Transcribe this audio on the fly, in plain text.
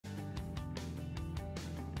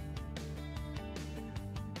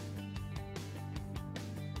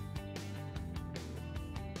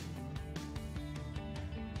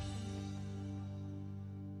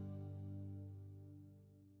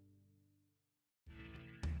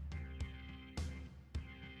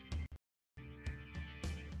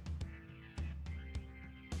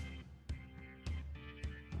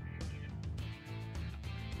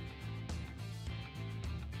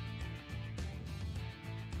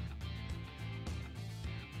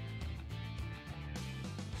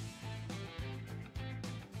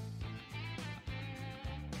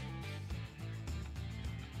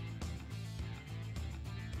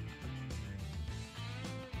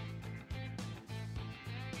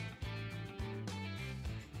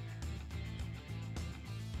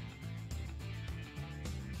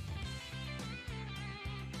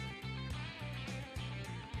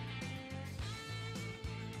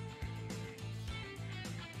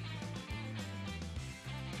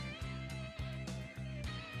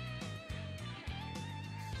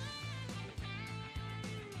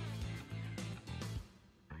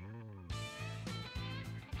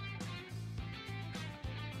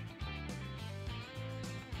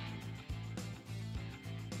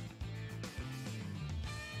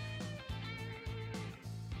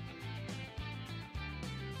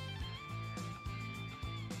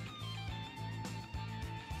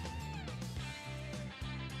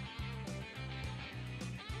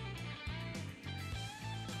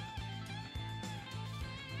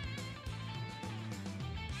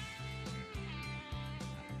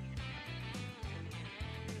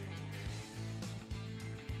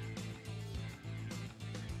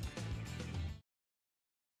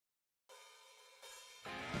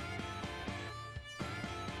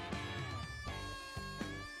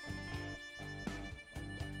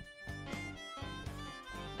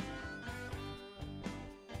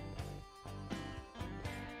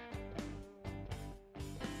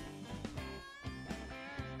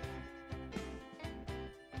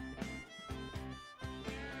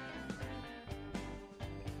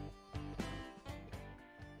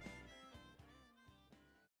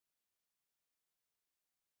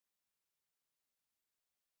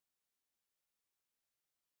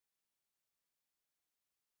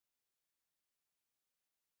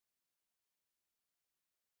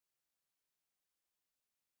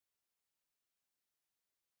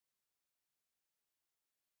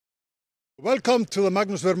Welcome to the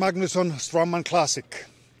Magnusson Strongman Classic.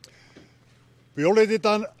 We already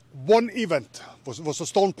done one event, was a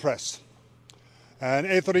stone press. And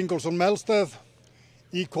Eyþór Ingólfsson Melsted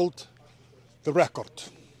equaled the record.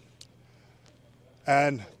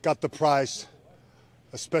 And got the prize,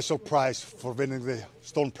 a special prize for winning the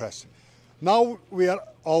stone press. Now we are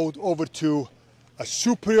out over to a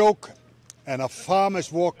super yoke and a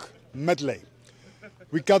farmer's walk medley.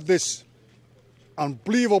 We got this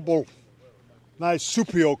unbelievable nice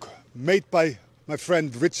super yoke made by my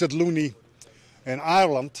friend Richard Looney in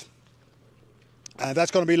Ireland, and that's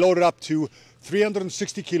going to be loaded up to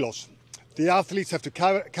 360 kilos. The athletes have to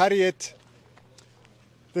carry it.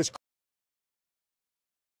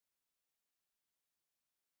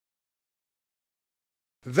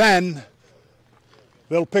 Then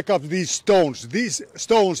they'll pick up these stones. These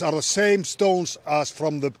stones are the same stones as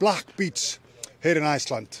from the Black Beach here in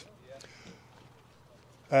Iceland,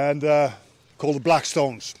 and called the black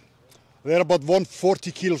stones. They're about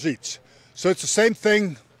 140 kilos each. So it's the same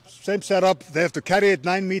thing, same setup. They have to carry it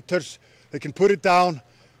 9 meters. They can put it down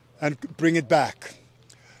and bring it back.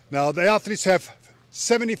 Now the athletes have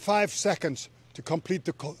 75 seconds to complete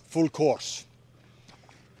the full course.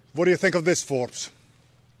 What do you think of this, Forbes?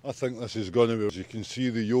 I think this is going to be, as you can see,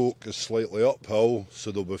 the yoke is slightly uphill,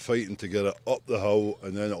 so they'll be fighting to get it up the hill,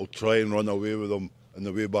 and then it'll try and run away with them on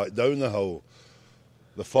the way back down the hill.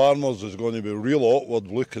 The farmers is going to be real awkward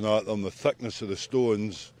looking at them, the thickness of the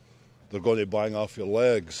stones. They're going to bang off your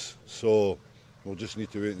legs, so we'll just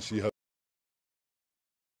need to wait and see how.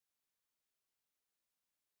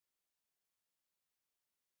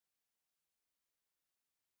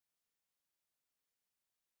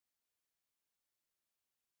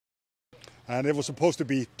 And it was supposed to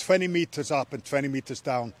be 20 meters up and 20 meters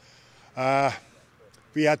down.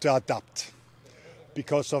 We had to adapt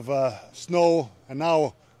because of snow and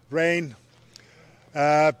now rain.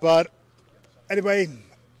 But anyway,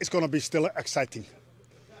 it's going to be still exciting.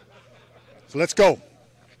 So let's go.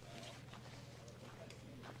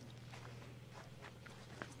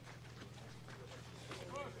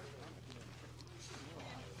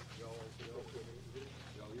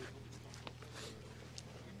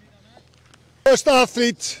 First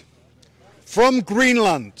athlete from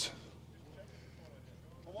Greenland,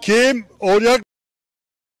 Kim Olja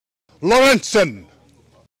Lorentzen.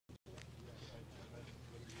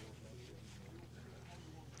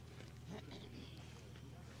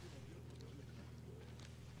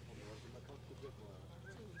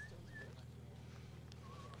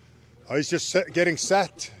 Oh, he's just getting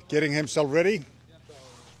set, getting himself ready.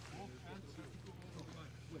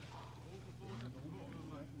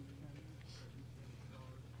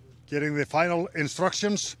 Getting the final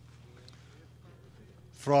instructions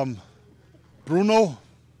from Bruno,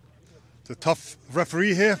 the tough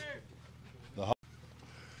referee here.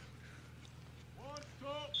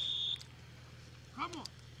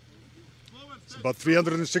 It's about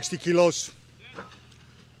 360 kilos.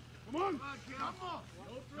 Come on. No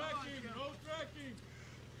tracking.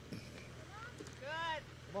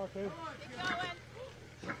 Good. Keep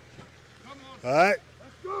going. All right.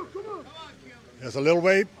 Let's go. Come on. There's a little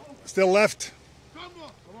way still left.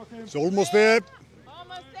 It's almost there.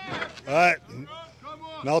 Almost there. All right.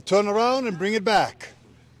 Now turn around and bring it back.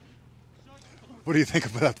 What do you think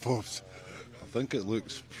about that, Forbes? I think it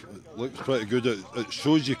looks pretty good. It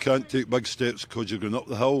shows you can't take big steps because you're going up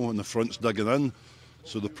the hill and the front's digging in.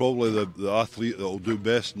 So probably the athlete that will do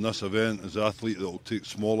best in this event is the athlete that will take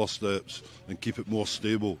smaller steps and keep it more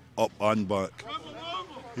stable, up and back.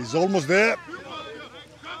 He's almost there.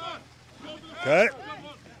 Okay.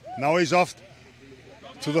 Now he's off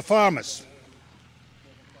to the farmers.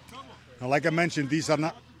 Now, like I mentioned, these are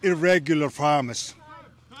not irregular farmers.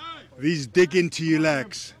 These dig into your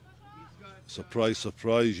legs. Surprise,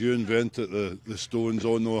 surprise, you invented the stones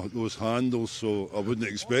on those handles, so I wouldn't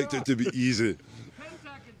expect it to be easy.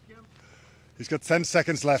 He's got 10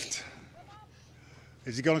 seconds left.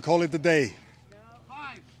 Is he going to call it the day?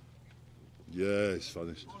 Yeah, he's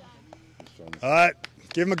finished. All right,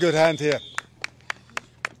 give him a good hand here.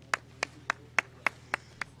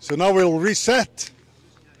 So now we'll reset.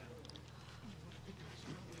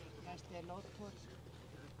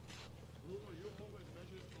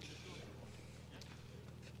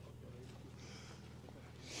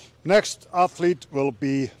 Next athlete will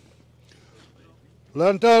be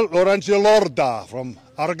Lorenzo Lorda from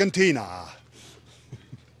Argentina.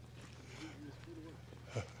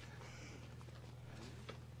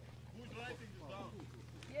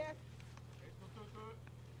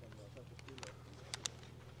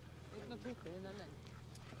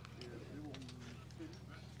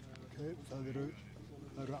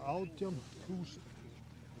 Það eru 18 plus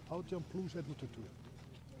 1,20.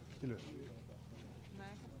 Skilur?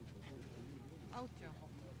 Nei. 18.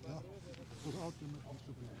 Já, og 18 með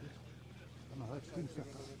Húsafell. Þannig að það er finnst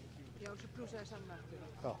þetta. Já, svo plusaði saman.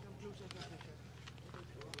 Já. Plusaði saman.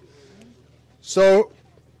 So,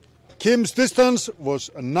 Kim's distance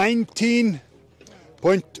was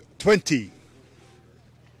 19.20.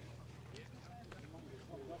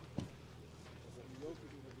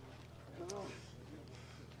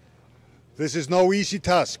 This is no easy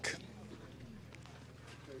task.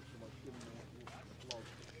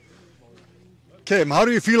 Kim, how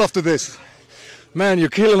do you feel after this? Man, you're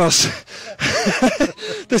killing us.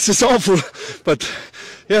 This is awful, but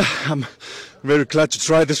yeah, I'm very glad to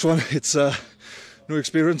try this one. It's a new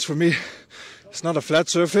experience for me. It's not a flat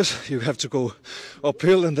surface. You have to go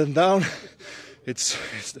uphill and then down.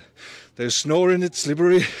 There's snow in it,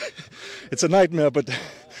 slippery. It's a nightmare, but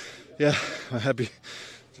yeah, I'm happy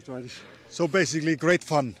to try this. So basically great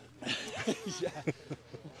fun. Yeah.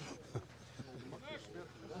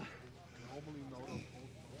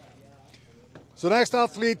 So next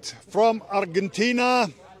athlete from Argentina,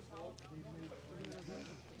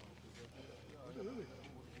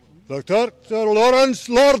 Dr. Lawrence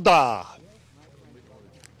Lorda.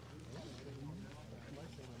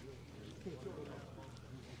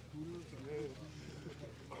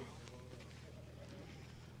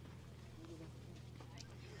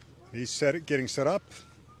 He's getting set up.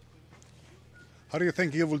 How do you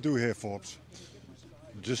think he will do here, Forbes?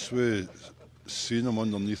 Just with seeing him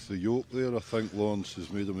underneath the yoke there, I think Lawrence has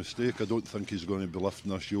made a mistake. I don't think he's going to be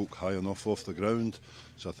lifting this yoke high enough off the ground,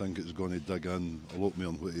 so I think it's going to dig in a lot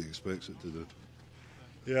more than what he expects it to do.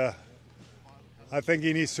 Yeah, I think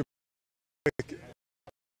he needs to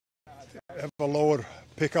have a lower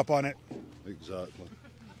pickup on it. Exactly.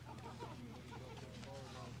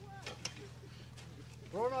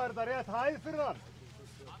 Rúna, er þetta rétt hæð fyrir hann?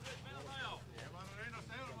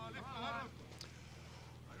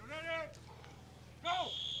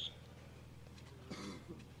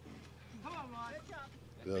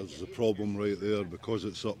 There's the problem right there, because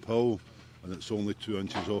it's uphill and it's only 2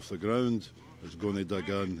 inches off the ground, it's going to dig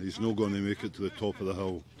in. He's not going to make it to the top of the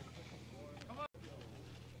hill.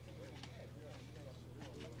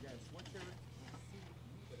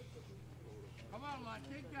 Come on, lad,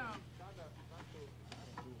 take down.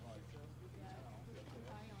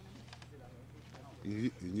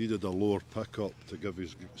 He needed a lower pickup to give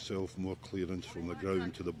himself more clearance from the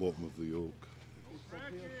ground to the bottom of the yoke.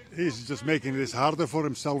 He's just making this harder for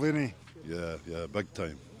himself, isn't he? Yeah, big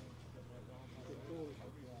time.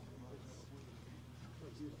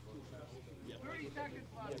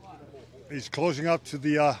 He's closing up to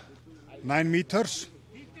the 9 meters.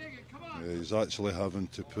 Yeah, he's actually having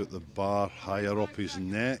to put the bar higher up his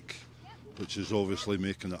neck, which is obviously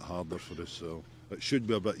making it harder for himself. It should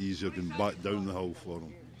be a bit easier going back down the hill for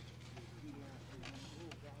him.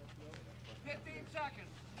 15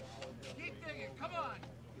 seconds. Keep digging, come on.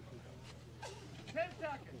 10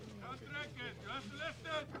 seconds. Don't drink it, you have to lift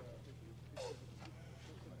it.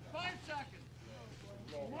 5 seconds.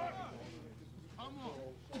 Come on.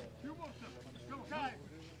 2 more seconds. Go, time.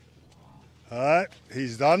 Alright,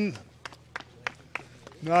 he's done.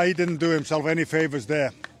 No, he didn't do himself any favors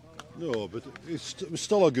there. No, but it was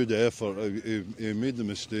still a good effort. He made the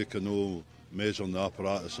mistake of no measuring the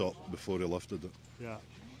apparatus up before he lifted it. Yeah.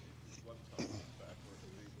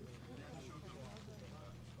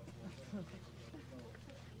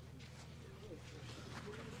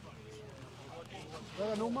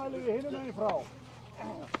 Nú mælum við hinum megin frá.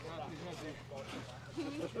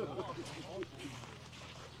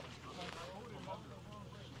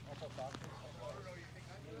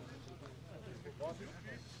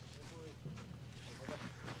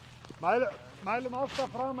 Mælum alltaf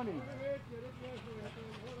framan í.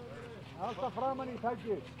 Alltaf framan í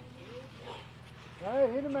tækið. Nei,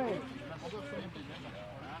 hinum megin.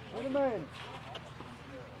 Hinum megin.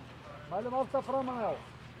 Mælum alltaf framan á.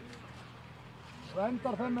 Og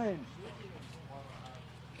endar þeim megin.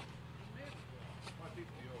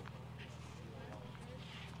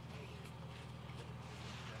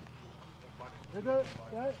 Veitu,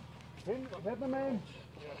 hérna megin.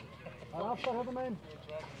 Það er alltaf hérna megin.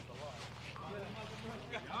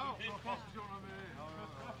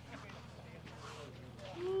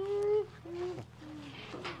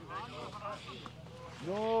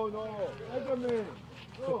 No, ekki mig.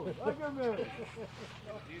 Ekki mig.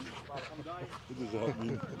 What does that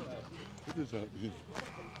mean? What does that mean?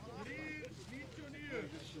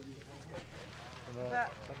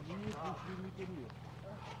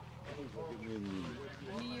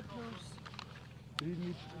 9 plus.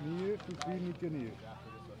 3,99 to 3,99.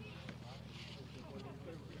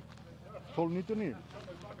 12.99.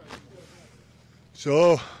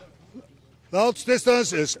 So the outs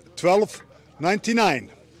distance is 12.99.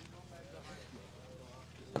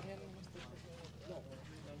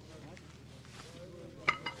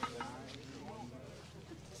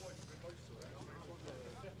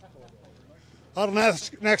 Our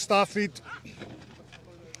next athlete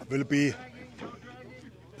will be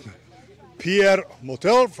Pierre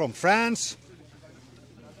Motel from France.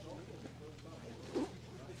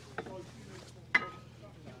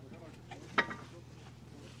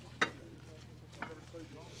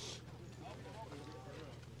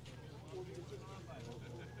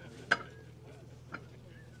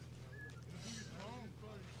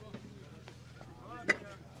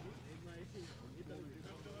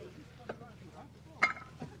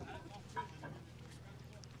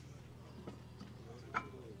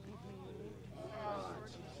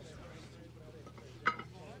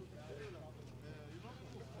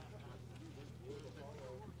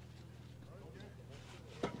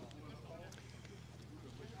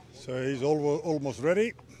 So he's almost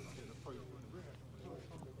ready.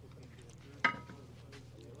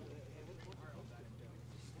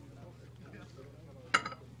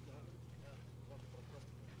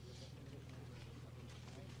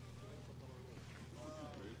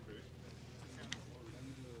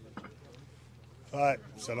 All right,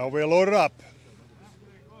 so now we'll load it up.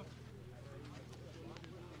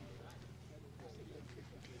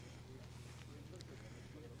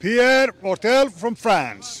 Pierre Mortel from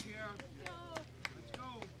France.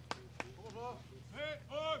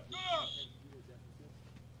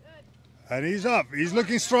 And he's up. He's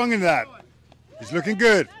looking strong in that. He's looking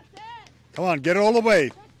good. Come on, get it all the way.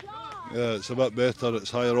 Yeah, it's a bit better. It's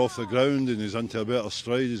higher off the ground and he's into a better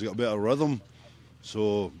stride. He's got a better rhythm.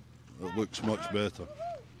 So it looks much better.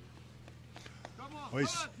 Well,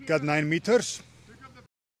 he's got 9 meters.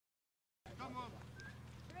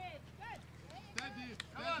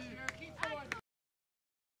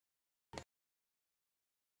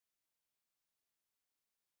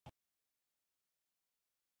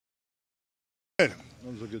 Good.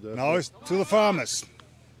 That was a good effort. Now it's to the farmers.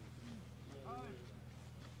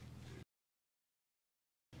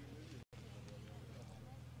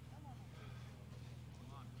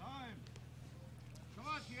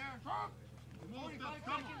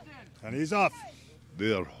 And he's off.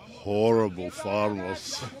 They're horrible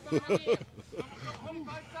farmers.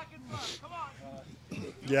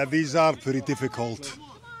 Yeah, these are pretty difficult.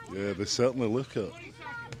 Yeah, they certainly look it.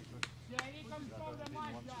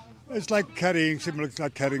 It's like carrying, similar to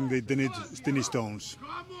like carrying the Dinny stones.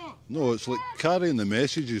 No, it's like carrying the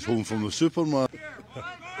messages home from the supermarket.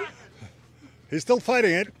 He's still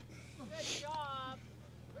fighting it.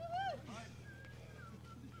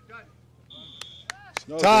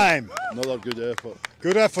 Time. Another good effort.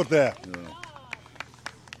 Good effort there. Yeah.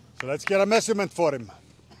 So let's get a measurement for him.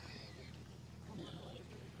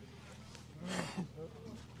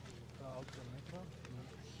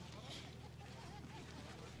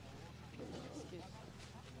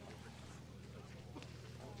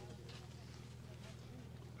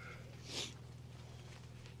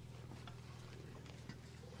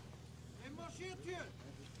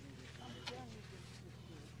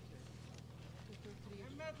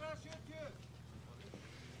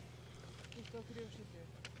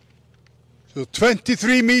 So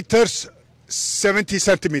 23 meters, 70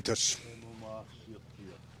 centimeters.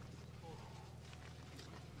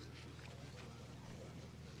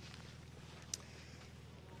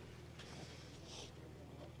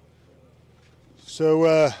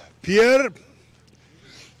 So Pierre,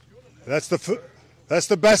 that's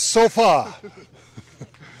the best so far.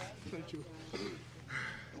 Thank you.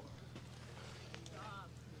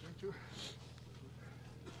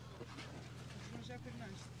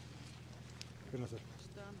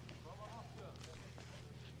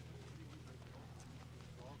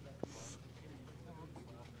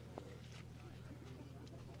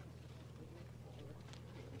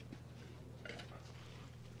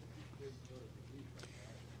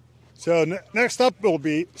 So next up will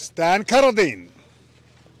be Stan Carradine.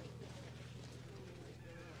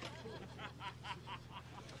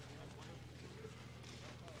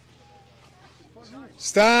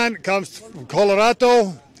 Stan comes from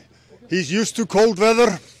Colorado. He's used to cold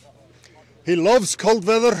weather. He loves cold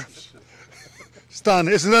weather. Stan,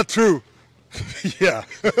 isn't that true? Yeah,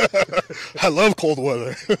 I love cold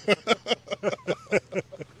weather.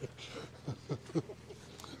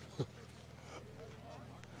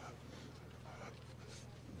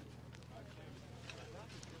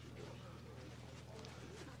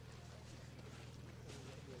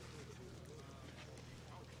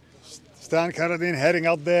 Stan Carradine heading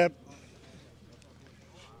out there.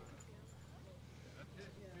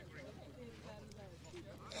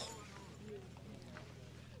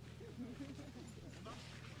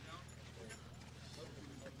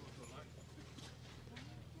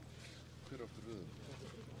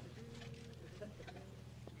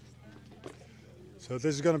 So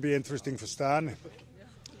this is going to be interesting for Stan,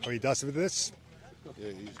 how he does with this.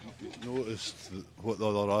 Yeah, he's noticed that what the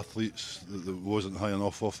other athletes, that wasn't high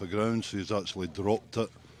enough off the ground, so he's actually dropped it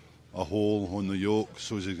a hole on the yoke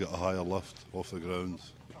so he's got a higher lift off the ground.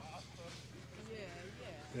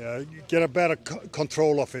 Yeah, you get a better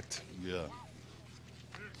control of it. Yeah.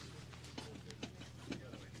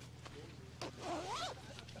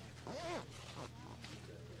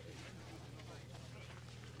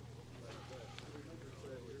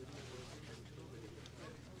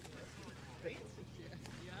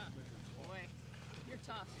 Boy, you're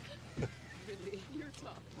tough. Really, you're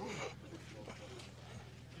tough.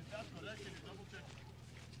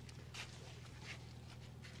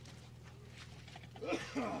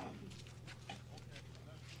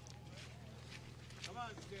 Come on,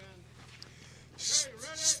 Stan.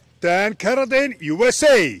 Stan Carradine,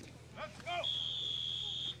 USA. Let's go.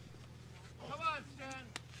 Come on, Stan.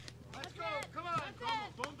 Let's go. Come on.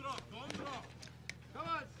 Don't drop. Don't drop. Come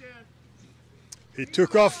on, Stan. He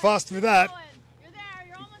took off fast with that. You're there.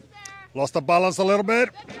 You're almost there. Lost the balance a little bit.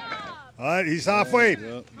 Good job. All right, he's halfway.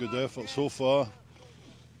 Yeah, good effort so far.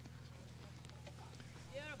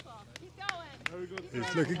 Beautiful. Keep going. Very good.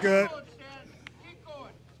 He's looking good. Keep going, Stan. Keep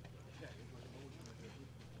going.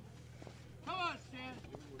 Come on, Stan.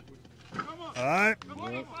 Come on. All right, Come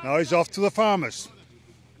on. now he's off to the farmers.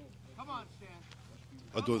 Come on, Stan.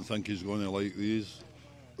 I don't think he's going to like these.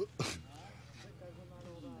 Come on, Stan.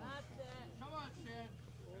 Come on, Stan.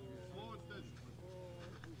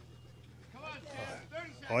 30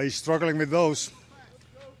 seconds. Oh, he's struggling with those.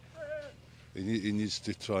 He needs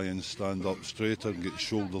to try and stand up straighter and get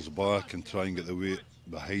shoulders back and try and get the weight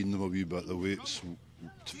behind him a wee bit. The weight's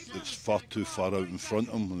it's far too far out in front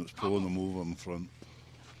of him and it's pulling him over in front.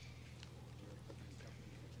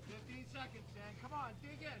 15 seconds, Stan. Come on,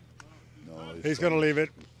 dig in. No, He's going to leave it.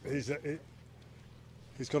 He's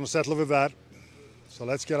going to settle with that. So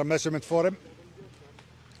let's get a measurement for him. Good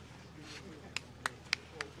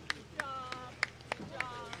job. Good job.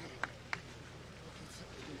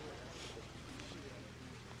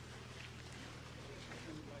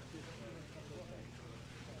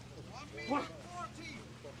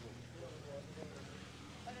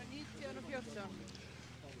 I don't need 214.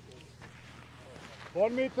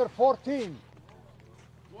 1 meter 14.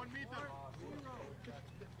 1 meter.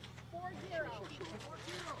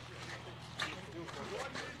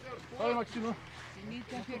 4-0.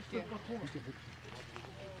 Nítján fjörutíu.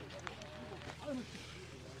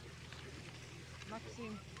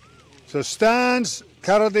 Maxim. So Stan's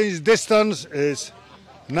Carradine's distance is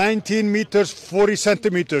 19 meters 40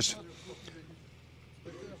 centimeters.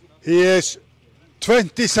 He is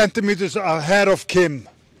 20 centimeters ahead of Kim.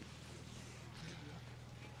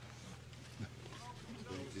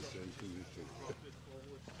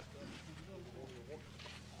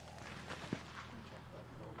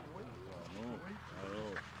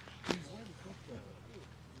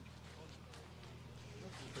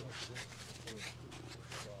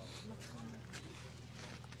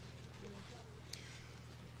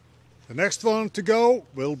 The next one to go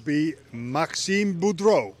will be Maxime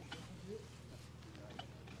Boudreau.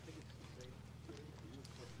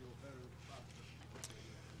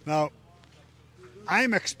 Now,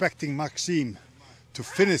 I'm expecting Maxime to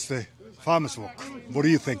finish the farmer's walk. What do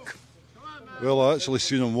you think? Well, I actually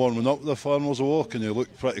seen him warming up the farmer's walk and he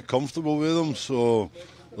looked pretty comfortable with him, so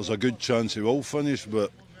there's a good chance he will finish,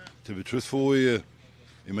 but to be truthful with you,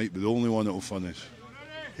 he might be the only one that will finish.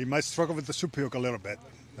 He might struggle with the super yoke a little bit.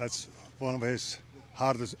 That's one of his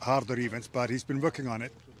harder events, but he's been working on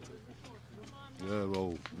it. Yeah,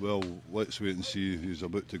 well, let's wait and see. He's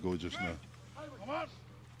about to go just now. Come on.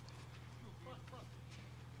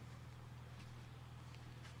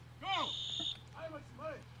 Go.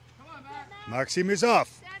 Come on, Max. Maxime is off.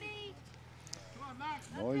 Steady. Come on, Max.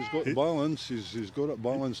 Oh, he's got balance. He's got it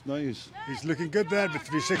balanced nice. He's looking good there with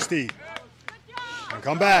 360. Good job. And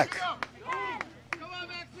come back. Come on,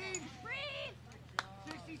 Maxine. Breathe.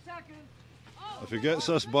 60 seconds. If he gets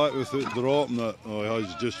this back without dropping it, oh, he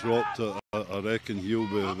has just dropped it. I reckon he'll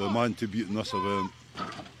be the man to beat in this event. Come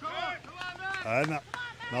on, Max. And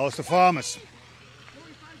now it's the farmers. 45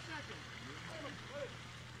 seconds.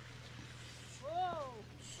 Whoa.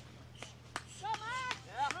 Go, Max.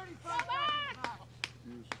 35 Go, Max.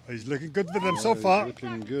 seconds. He's looking good with them so far.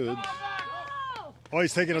 Looking good. Go. Oh,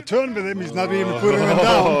 he's taking a turn with him. He's not even putting him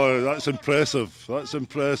down. Oh, that's impressive. That's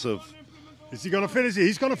impressive. Is he going to finish it?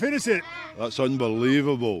 He's going to finish it. That's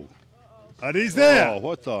unbelievable. And he's there. Oh,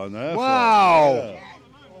 what an effort. Wow. Yeah.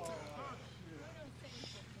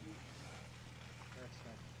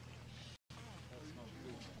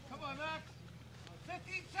 Come on, Max.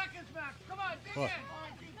 15 seconds, Max. Come on, dig What?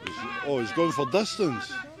 Oh, he's going for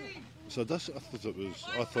distance. So this, I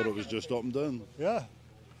thought it was just up and down. Yeah.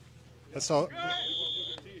 That's all.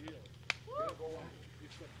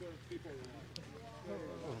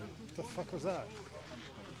 What the fuck was that?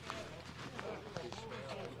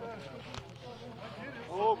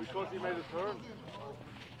 Oh, because he made a turn.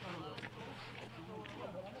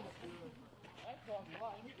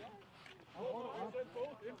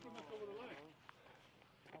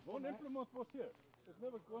 One implement was here. It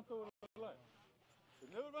never went over the line. It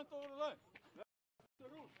never went over the line. That's the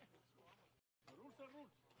rules. The rules are rules.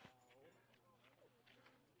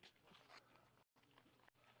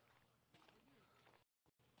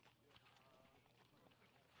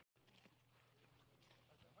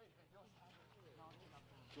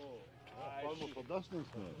 Almost for distance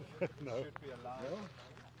now. No. Should be allowed.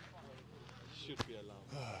 Should be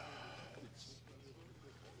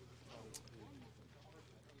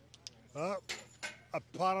allowed.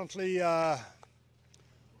 Apparently,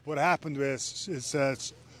 what happened is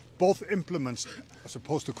both implements are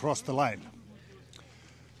supposed to cross the line.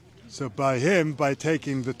 So by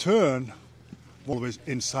taking the turn, always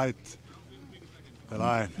inside the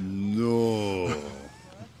line. No.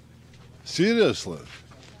 Seriously?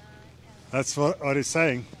 That's what he's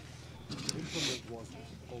saying.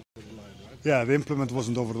 Yeah, the implement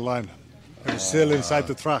wasn't over the line. It was still inside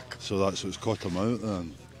the track. So that's what's caught him out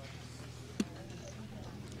then.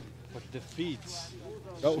 But the feet.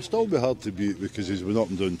 It'll still be hard to beat because he's been up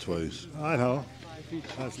and down twice. I know.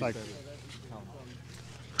 That's like.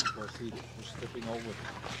 Because he was stepping over.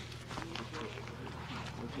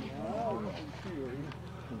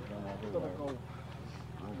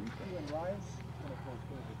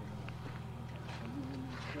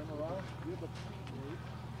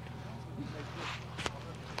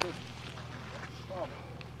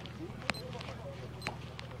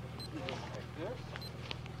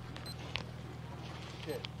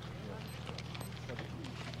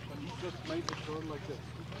 He just made the turn like this.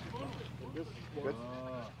 And this was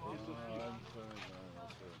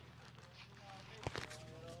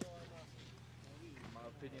my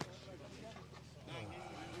opinion.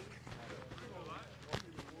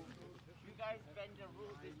 You guys bend your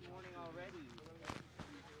rules this morning already.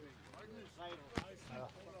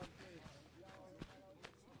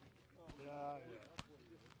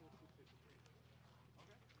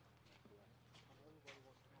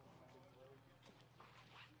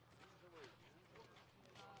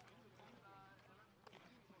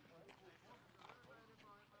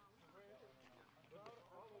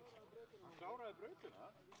 Kláraði brautina.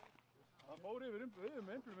 Hann fór yfir með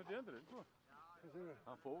implementi í endurinn, sko.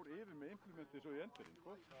 Hann fór yfir með implementi svo í endurinn,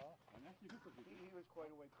 sko. Hann ekki í fyrstaflýti. He was quite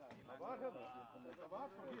a way back. Það var hérna. Það var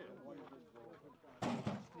frá hér. Hann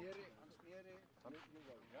sneri.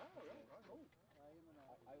 Já, nóg.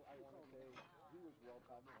 I want to say he was well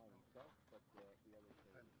back on himself, but the other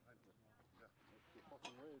side. That's the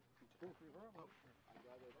fucking way it's supposed to be run. I'd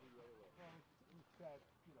rather it be the other way. He said,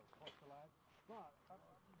 cross the line. But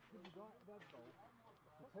if you don't that though,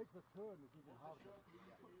 to take the turn is even harder. Yeah,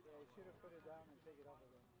 he should have put it down and take it up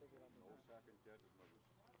again. No second guesses, Magnus.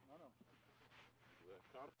 No. The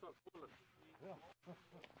cards are full. Yeah.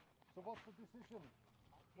 So what's the decision?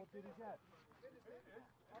 What did he get?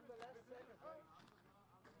 On the last second. It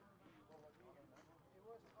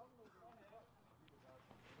was almost on the clock.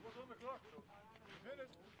 It was on the clock, so he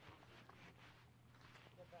finished.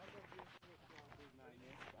 I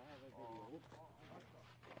have a video.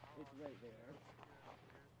 It's right there.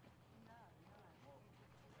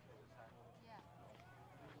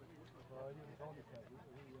 Well, he told us that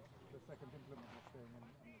the second implement was staying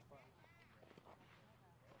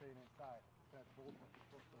staying inside. That bolt was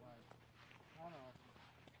across the line. I don't know.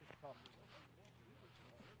 It's tough.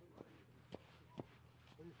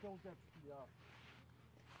 But you still get the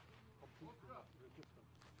complete resistance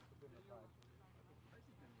within the side.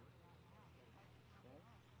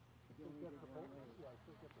 Still get the bolt. Yeah,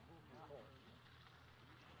 still get the bolt control.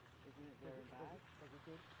 Isn't it very bad? Because it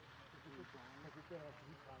did have to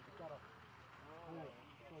heat time. It got a pull.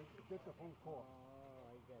 So it did the full course. Oh,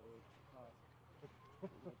 I get it. It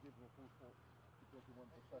did the full course because you went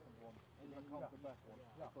the second one. And then count the back one.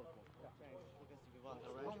 Yeah. The first one. Okay, because if you want the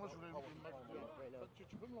rest. Right now.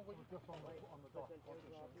 Just on the dot.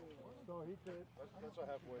 So he did. That's a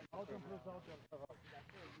halfway. Out and push out and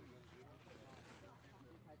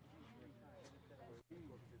I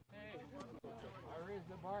raised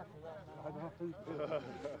the bar for that. I know.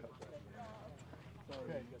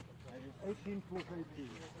 Okay. 18 plus 18.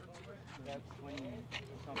 That's 20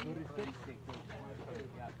 something. 36.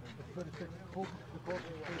 Yeah. 36. The course is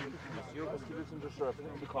 36. Yoke, let's give it some disrupt in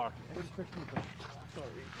the car. 36 meters.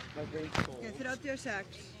 Sorry. My brain's full.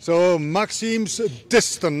 So Maxim's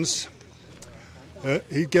distance,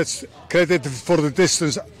 he gets credit for the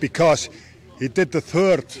distance because he did the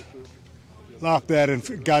third lap there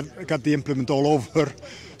and got the implement all over.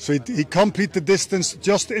 So he completed the distance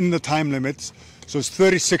just in the time limits. So it's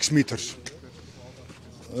 36 meters.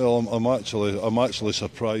 Well, I'm actually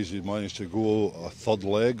surprised he managed to go a third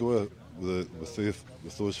leg with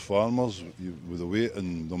those farmers with the weight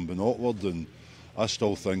and them being awkward, and I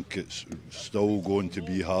still think it's still going to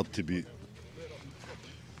be hard to beat.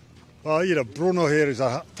 Well, you know, Bruno here is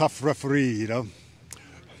a tough referee, you know.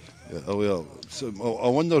 Yeah, well, so I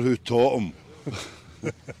wonder who taught him.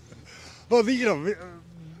 Well, the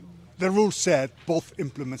rule said both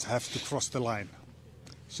implements have to cross the line.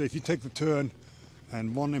 So if you take the turn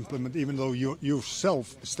and one implement, even though you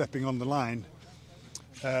yourself stepping on the line,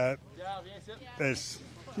 it's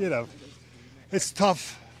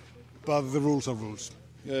tough, but the rules are rules.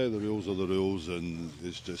 Yeah, the rules are the rules, and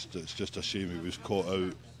it's just a shame he was caught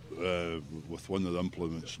out with one of the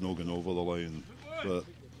implements not going over the line. But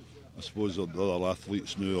I suppose the other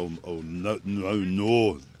athletes now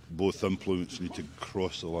know both implements need to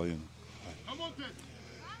cross the line.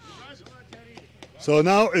 So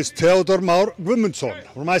now is Theodor Már Guðmundsson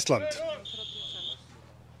from Iceland.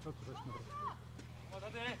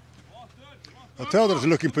 Now Theodor is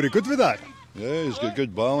looking pretty good with that. Yeah, he's got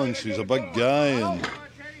good balance. He's a big guy, and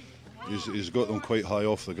he's got them quite high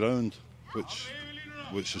off the ground, which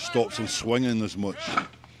stops him swinging as much.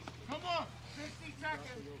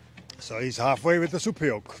 So he's halfway with the super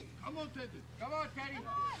yoke. Come on, Teddy. Come on, Teddy.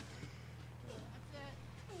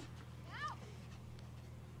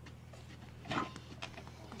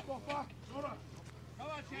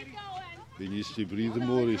 He needs to breathe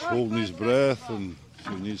more. He's holding his breath, and so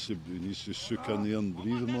he needs to soak in there and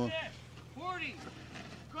breathe more. 40.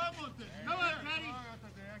 Come on, Teddy. Come on, Teddy.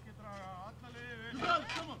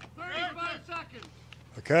 Come on. 35 seconds.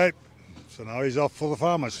 Okay, so now he's off for the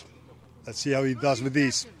farmers. Let's see how he does with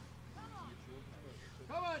these.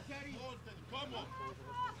 Come on, Teddy. Come on.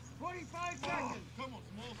 45 seconds. Come on.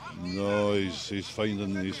 No, he's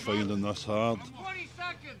finding this hard. 20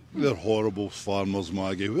 seconds. They're horrible farmers,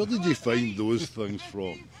 Maggie. Where did you find those things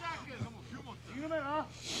from?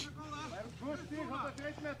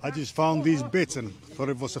 I just found these bits and thought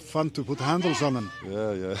it was fun to put handles on them.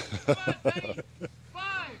 Yeah. 5.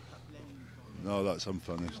 No, that's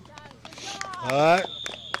unfinished. Alright,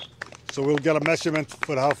 so we'll get a measurement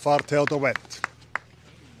for how far Theodor went.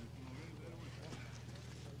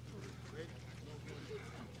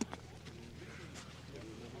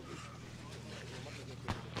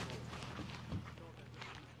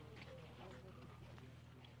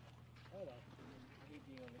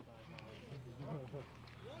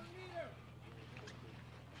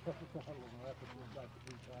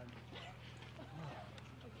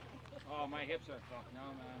 Oh, my hips are fucked now,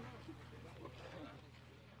 man.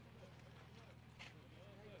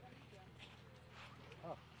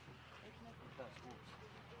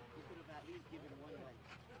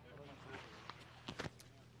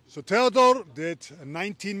 So Theodor did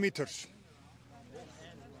 19 meters.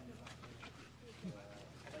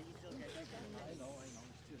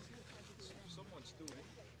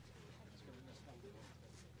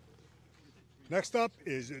 Next up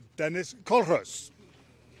is Dennis Kolrös.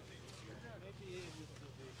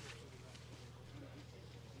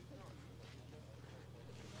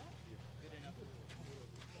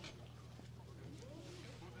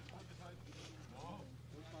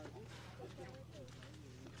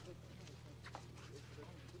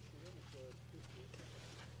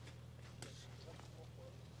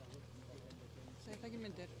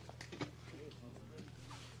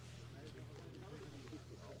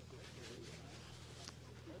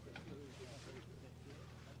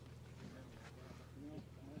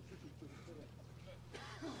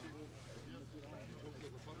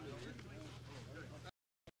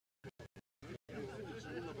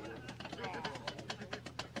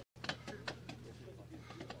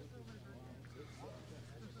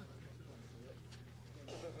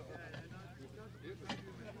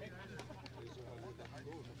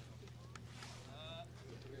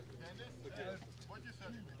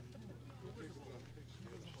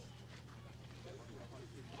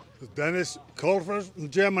 Dennis Kolrös from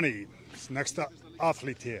Germany is next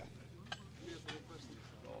athlete here.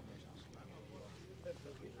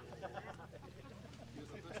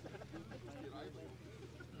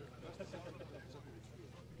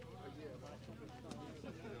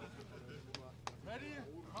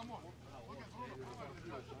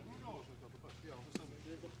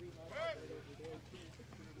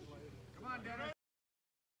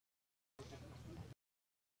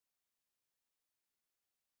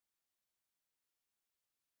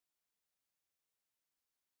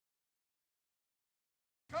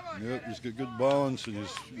 Yep, he's got good balance and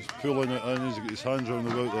he's pulling it in. He's got his hands round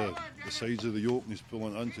about the sides of the yoke and he's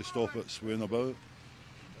pulling it in to stop it swaying about.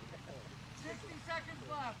 60 seconds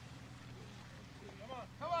left.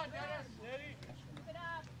 Come on, Dennis.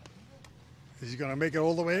 Is he going to make it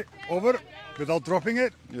all the way over without dropping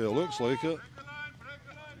it? Yeah, it looks like it.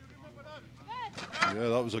 Yeah,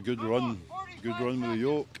 that was a good run. Good run with the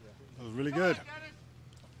yoke. That was really good.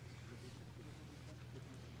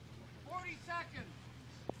 40 seconds.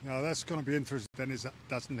 Now that's going to be interesting. Dennis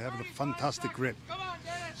doesn't have a fantastic grip, Come on,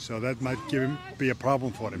 Dennis. so that might be a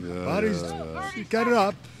problem for him. Yeah, But yeah. he got it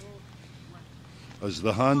up. Is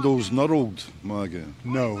the handles knurled, Maggie?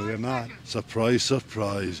 No, they're not. Surprise,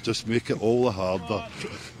 surprise. Just make it all the harder.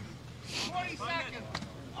 20 seconds.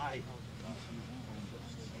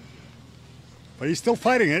 But he's still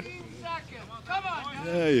fighting it. 15 seconds. Come on,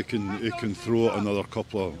 Dennis. Yeah, you can throw it another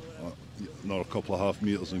couple of half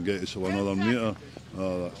meters and get us to another metre.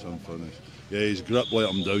 Oh, that's unfinished. Yeah, his grip let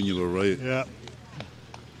him down. You were right. Yeah.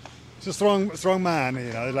 He's a strong man,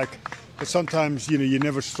 you know. But sometimes you're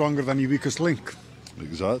never stronger than your weakest link.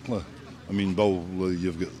 Exactly. I mean,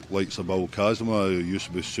 you've got likes of Bill Kazma, who used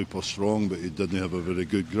to be super strong, but he didn't have a very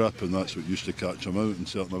good grip, and that's what used to catch him out in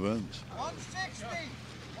certain events. 160.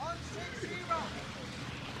 160.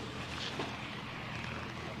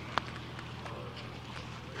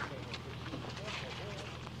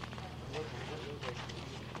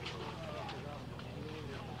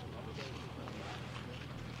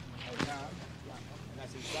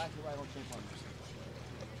 That's exactly why I don't take one.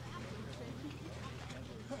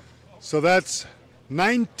 So that's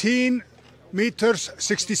 19 meters,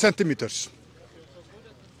 60 centimeters.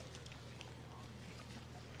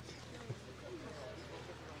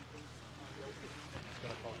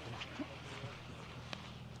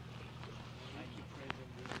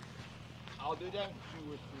 I'll do that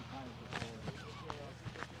 2 or 3 times before.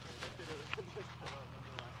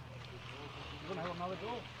 You want to have another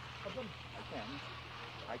go?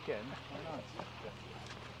 I can. Why not?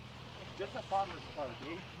 Just a farmer's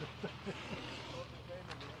party.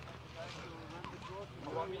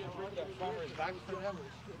 You want me to bring the farmers back for them?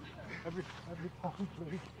 Every time,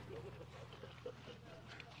 please.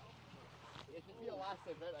 If it'd be a last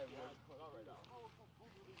event, I would, but not right now.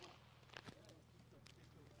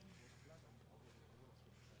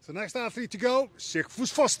 So next athlete to go,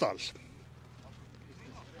 Sigfús Fossdal.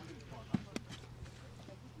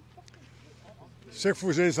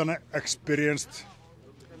 Sigfús is an experienced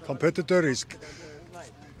competitor. He's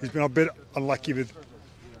been a bit unlucky with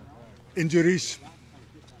injuries.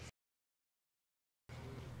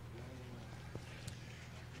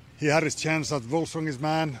 He had his chance at World's Strongest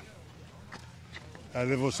Man.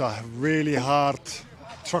 There was a really hard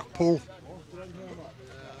truck pull,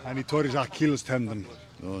 and he tore his Achilles tendon.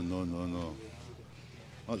 No.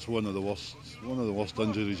 That's one of the worst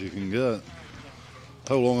injuries you can get.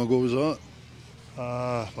 How long ago was that?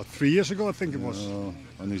 About 3 years ago, I think it was.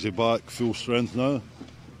 And is he back full strength now?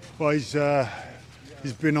 Well, he's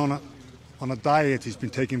been on a diet. He's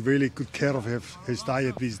been taking really good care of his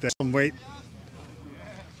diet these days. Some weight.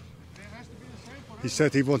 He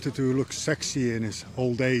said he wanted to look sexy in his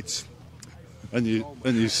old age. And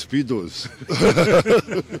his speedos.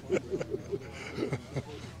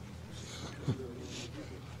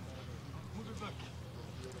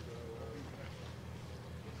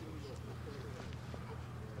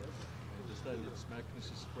 It's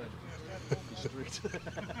Magnus's friend. The street.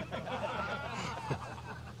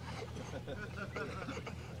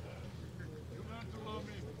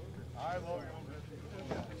 I love you.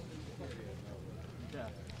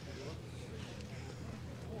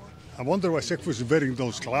 I wonder why Sigfús is wearing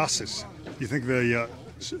those glasses. You think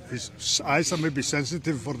his eyes are maybe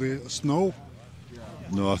sensitive for the snow?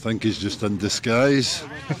 No, I think he's just in disguise.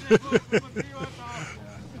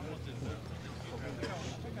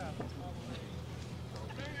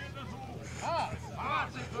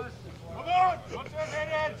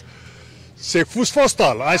 Sigfús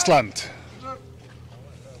Fossdal, Iceland.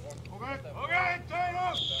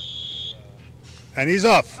 And he's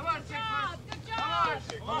off.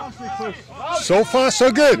 So far,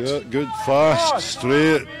 so good. Yeah, good, fast,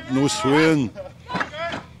 straight, no swaying.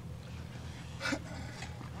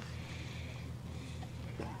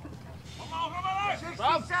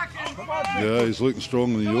 Yeah, he's looking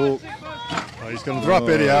strong in the yoke. Oh, he's going to drop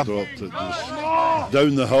it, yeah. Dropped it. Just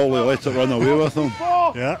down the hill, he let it run away with him.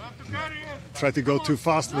 Yeah. Tried to go too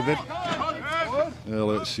fast with it. Yeah,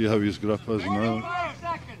 let's see how his grip is now.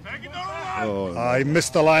 Oh, I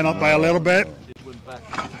missed the line up by a little bit.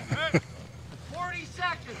 40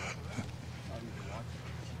 seconds.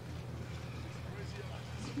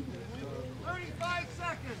 35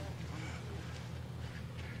 seconds.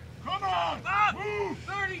 Come on.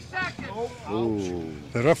 30 seconds. oh,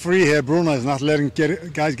 The referee here, Bruno, is not letting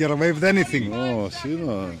guys get away with anything. oh, I see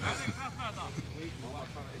that.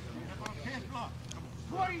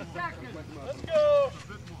 20 seconds. Let's go.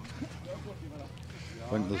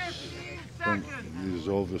 I think he's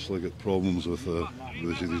obviously got problems with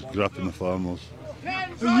his grip in the farmers.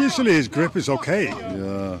 Usually his grip is okay.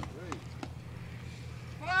 Yeah,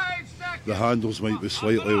 5 seconds. the handles might be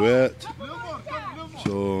slightly wet.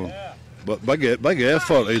 So, but big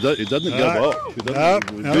effort. He didn't give up. He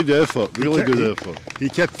didn't, good effort, really good effort. He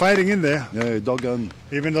kept fighting in there, Yeah, he dug in.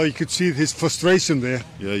 even though you could see his frustration there.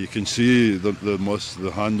 Yeah, you can see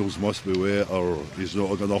the handles must be wet, or he's not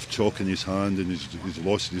got enough chalk in his hand, and he's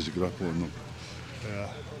lost his grip on them.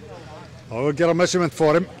 I will get a measurement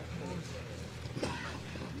for him.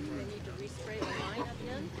 We need to respray the line at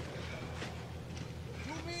the end.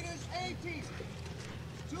 2 meters 80.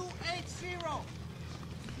 280.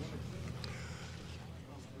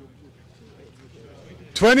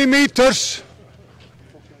 20 meters,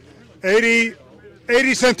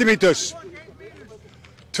 80 centimeters.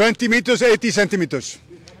 20 meters, 80 centimeters.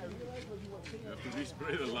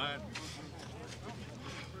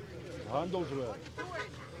 The handles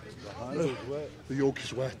wet. The yoke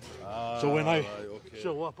is wet. So when I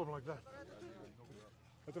show up, I'm like that.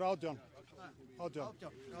 Þetta átján. Átján.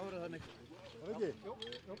 Ekki?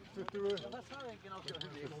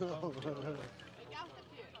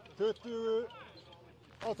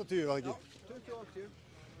 80, var ekki?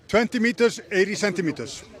 20 meters, 80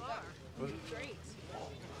 centimeters.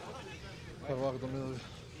 Hvað var þetta með við?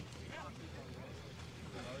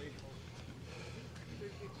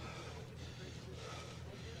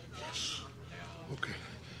 Ok,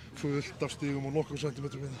 fullt af stigum og nokkur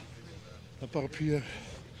sentimetrum við. Það er bara PR.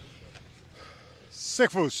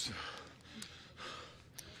 Sigfús,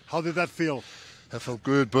 how did that feel? That felt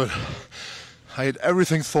good, but I had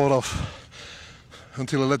everything thought of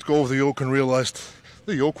until I let go of the yoke and realized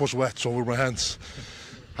the yoke was wet, so were my hands.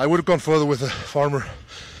 I would have gone further with the farmer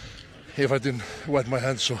if I didn't wet my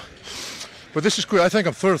hands. So, but this is good. I think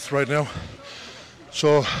I'm third right now,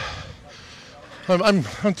 so I'm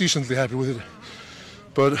decently happy with it.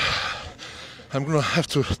 But I'm gonna have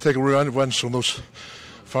to take a revenge on those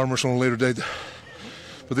farmers on a later date.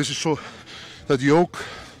 But this is so that yoke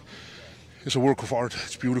is a work of art.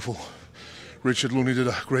 It's beautiful. Richard Looney did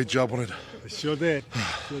a great job on it. Sure did.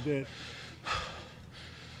 Sure did.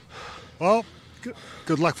 Well,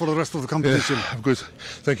 good luck for the rest of the competition. Yeah, I'm good.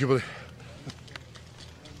 Thank you, buddy.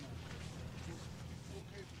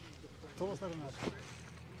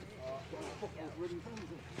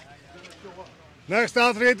 Next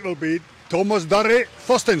athlete will be Thomas Darri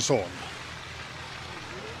Þorsteinsson.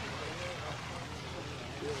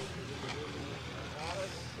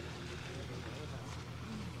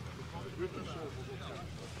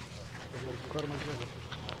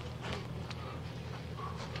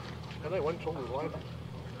 And I went on the line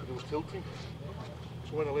because it was tilting.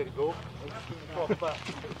 So when I let it go, I just dropped back.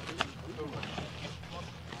 You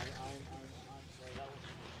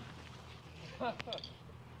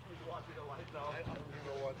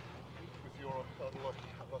know what? With your unluck,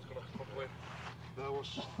 I'm not going to complain. That was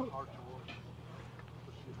hard to watch.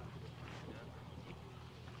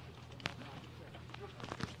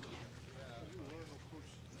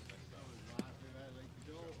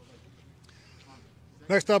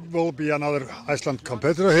 Next up will be another Iceland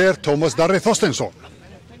competitor here, Thomas Darri Þorsteinsson.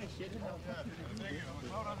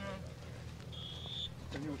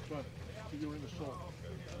 And he was trying to you're in the song.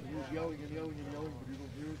 And he was yelling and yelling and yelling, but you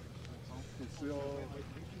don't hear it. It's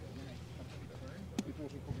it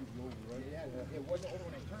wasn't completely over, right? Yeah, it wasn't over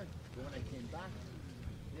when I turned, but when I came back.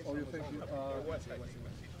 Oh, you think you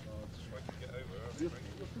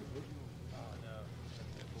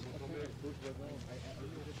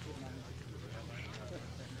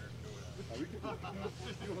we can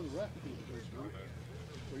do on the rack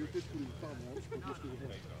so you did put in the time once, but just do it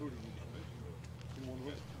 30 in one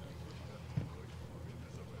way.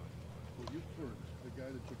 Well, you turned. The guy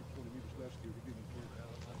that took it 20 meters last year, he didn't turn.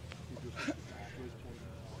 He just waited 20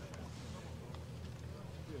 minutes.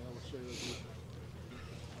 Yeah, I would say that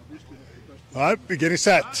at least we have the best. All right, we're getting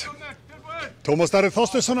set. Thomas Darri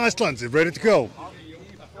Þorsteinsson, Iceland, is ready to go.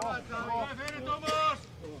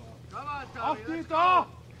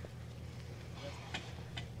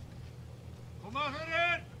 Kom maar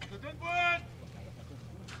erin! Tot in boord!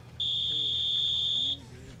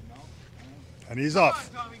 And he's Come off.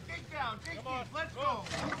 on, Tommy, dig down, dig deep, let's go!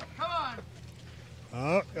 Come on!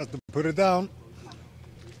 Oh, you have to put it down.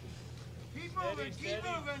 Keep moving, keep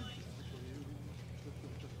moving!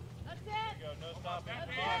 That's it. Come That's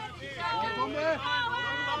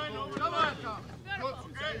on, Tom! Good,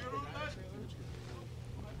 okay,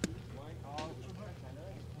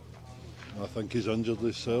 I think he's injured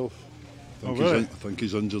himself. Oh, really? I think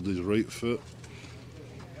he's injured his right foot.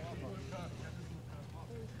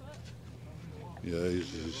 Yeah,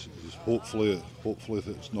 he's hopefully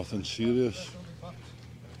it's nothing serious.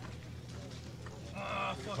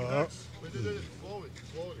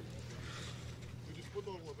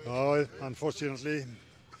 Oh, unfortunately,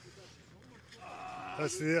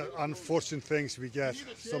 that's the unfortunate things we get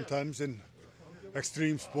sometimes in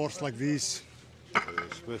extreme sports like these.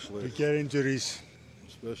 Especially We get injuries.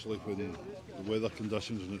 especially when the weather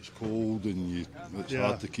conditions and it's cold and it's Yeah.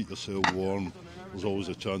 hard to keep yourself warm. There's always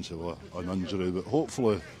a chance of an injury, but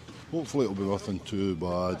hopefully it'll be nothing too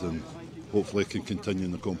bad, and hopefully it can continue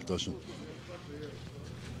in the competition.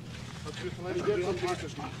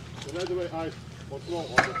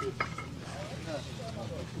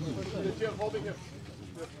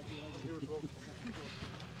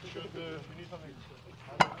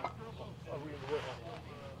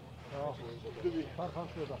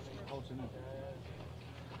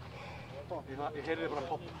 Ég heyrði bara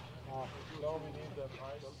pop.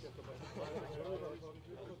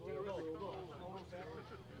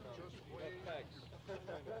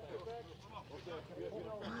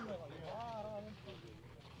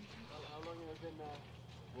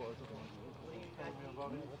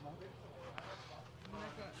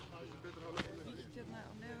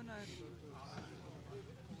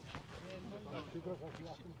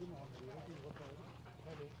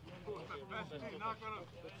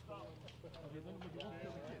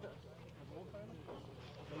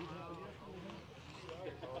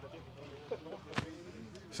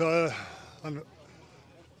 So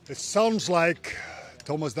it sounds like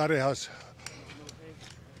Thomas Darri has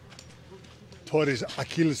tore his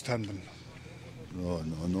Achilles tendon. No,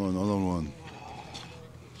 another one.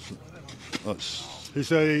 He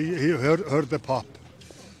said he heard the pop,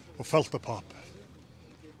 or felt the pop.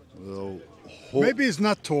 Well, Maybe it's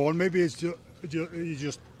not torn. Maybe it's he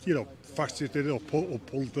just fractured it or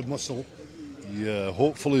pulled the muscle. yeah,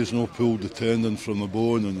 hopefully he's not pulled the tendon from the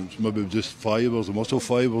bone, and it's maybe just fibres, the muscle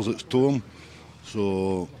fibres that's torn.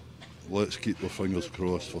 So let's keep our fingers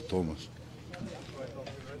crossed for Thomas.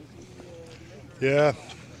 Yeah.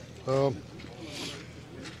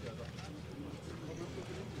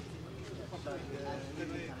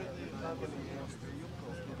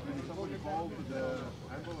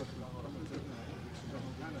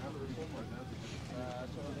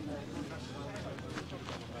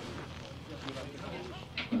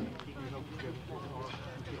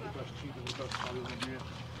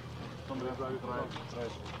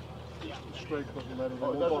 Straight doesn't matter. They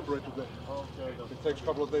won't operate today. It takes a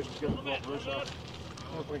couple of days to get the operation out.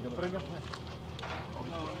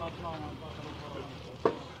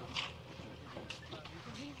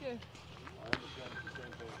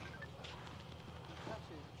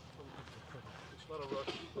 It's not a rush.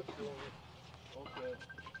 Okay.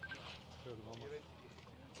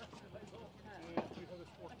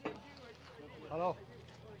 Hello.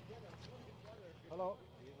 Hello.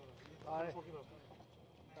 Hi.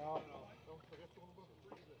 Ja.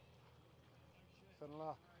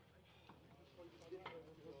 Sennilega.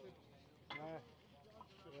 Nei.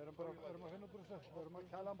 Við erum að finna út úr þessu. Við erum að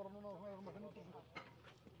kæla hann bara núna og við erum að finna út úr þessu.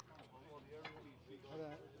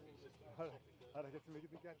 Það er ekkert sem við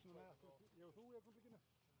getum gert núna. Ég og þú í augnablikinu.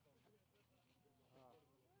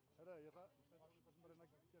 Herra, ég ætla að reyna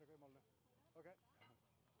að gera eitthvað í málinu. Ok.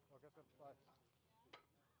 Ok, svo. Bye.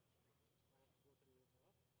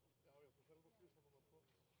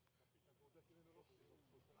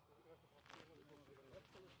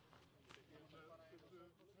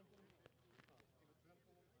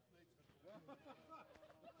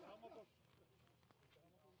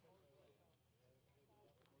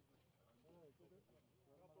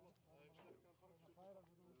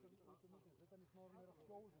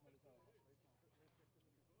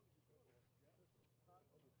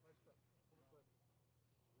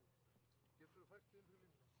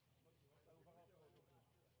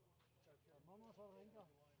 Magnus var að ringa.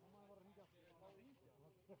 Mamma var að ringa.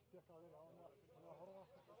 Tekka á þér, hann var að horfa.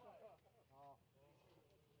 Já.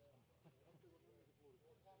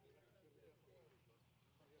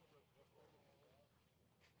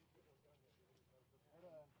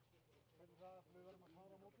 Hvernig það við verðum að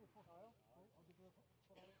klára mótið? Já, já.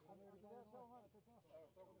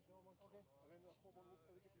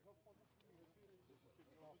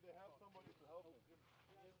 they have somebody to help them,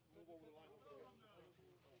 move over the line.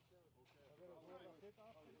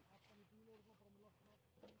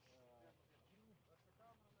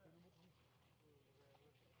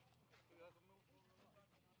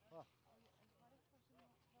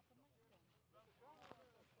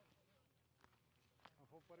 Hann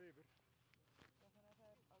fór bara yfir.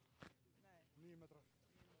 9 metra.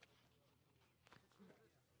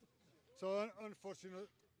 So unfortunate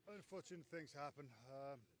things happen.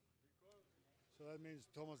 So that means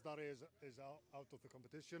Thomas Darri is out of the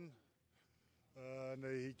competition. And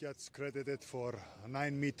he gets credited for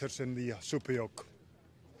 9 meters in the super yoke.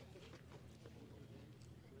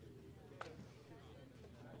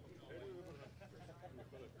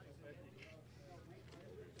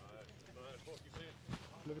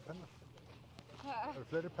 Fleiri pennar? Eru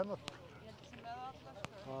fleiri pennar? Ég held sem með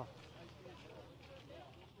allar sko.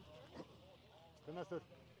 Hver næstur?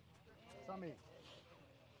 Sami.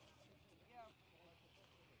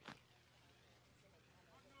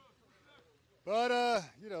 But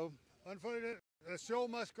you know, unfortunately, the show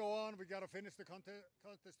must go on. We got to finish the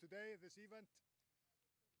contest today, this event.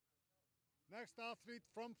 Next athlete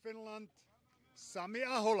from Finland, Sami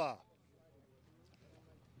Ahola.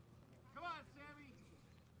 Come on, Sammy.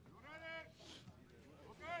 You ready?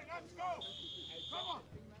 Okay, let's go. Come on.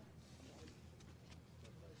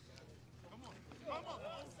 Come on. Come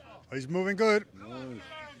on. He's moving good. No,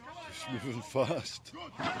 he's moving fast.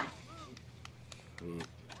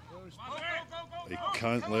 He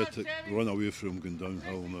can't let it run away from him going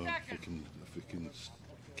downhill now. If he can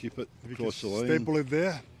keep it across the line. Stable it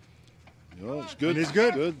there. Yeah, it's good. And he's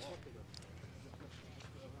good. Good.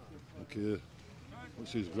 Okay.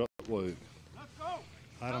 What's his grip like?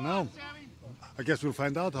 I don't know. I guess we'll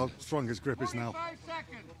find out how strong his grip is now. 45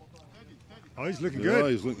 seconds. Oh, he's looking Yeah,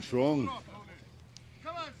 good. he's looking strong.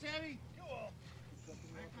 Come on, Sammy.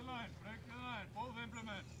 Break the line. Both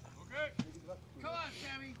implements. Okay? Come on,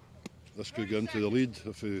 Sammy. This could get into the lead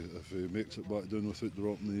if he makes it back down without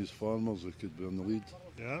dropping these farmers. He could be in the lead.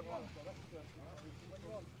 Yeah.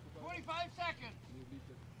 25 seconds.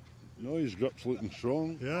 No, his grip's looking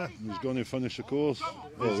strong. Yeah. He's going to finish the course. Oh,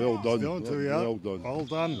 well done. Still to, yeah. Well done. Well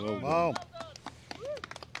done. Well done. Wow.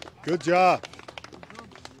 Good job.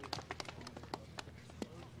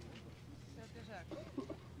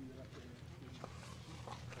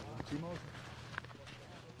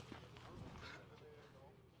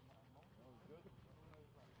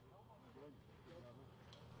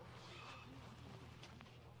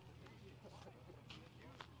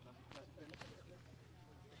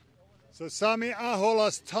 So Sami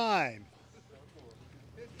Ahola's time.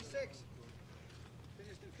 56.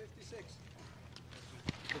 Finished in 56.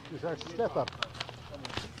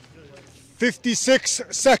 56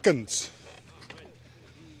 seconds.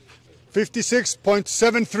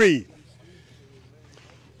 56.73.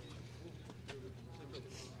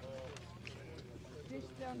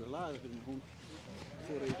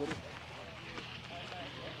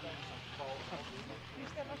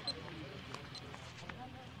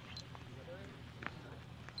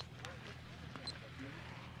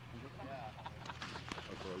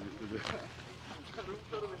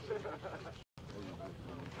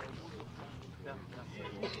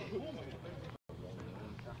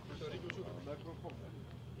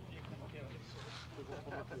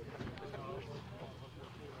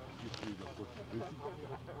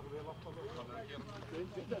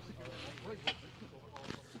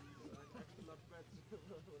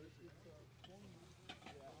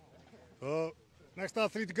 Next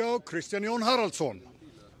athlete to go, Kristján Jón Haraldsson.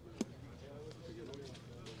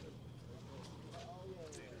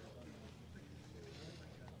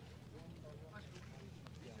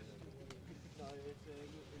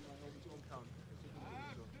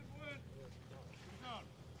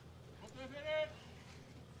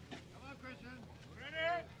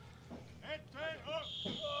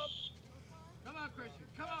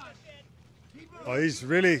 Oh, he's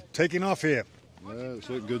really taking off here. Yeah, it's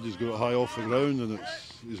looking good. He's got it high off the ground and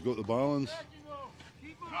he's got the balance.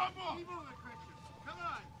 Keep moving, Christian. Come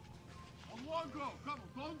on. On one go. Come on,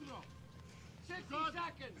 don't drop. 60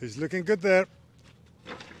 seconds. He's looking good there.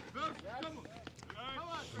 Come on. Come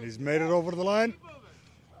on. And he's made it over the line.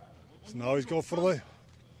 So now he's going for the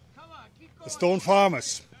stone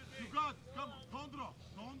farmers. You got it. Come on. Don't drop.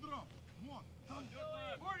 Don't drop. Come on. Don't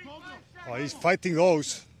drop. Oh, he's fighting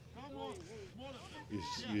those. Come on.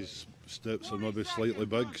 His steps are maybe slightly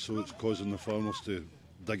big, so it's causing the farmers to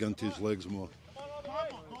dig into his legs more.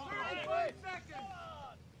 35 seconds.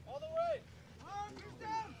 All the way.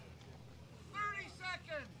 30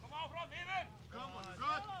 seconds. Come on, front, even. Come on,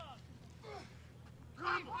 good.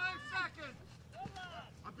 25 seconds.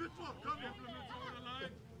 A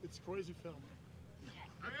crazy film.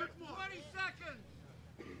 20 seconds.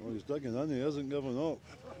 Oh, he's digging in, he hasn't given up.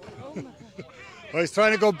 Oh, he's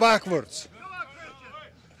trying to go backwards.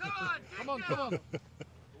 Come on, Christian. Come on. Come on. 10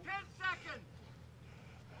 seconds.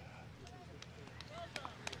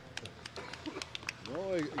 No,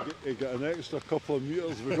 he got an extra couple of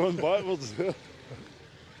meters. We're going backwards there.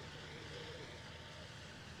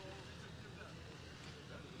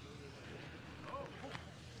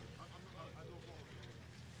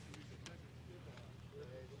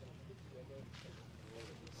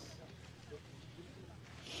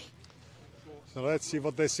 So let's see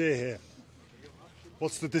what they say here.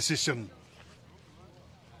 What's the decision?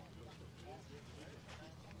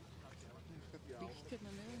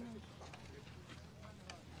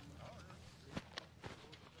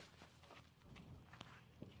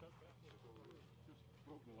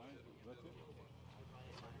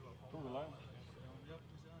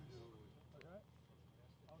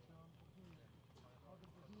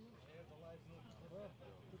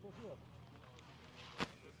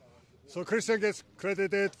 So Christian gets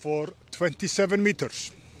credited for 27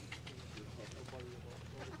 meters.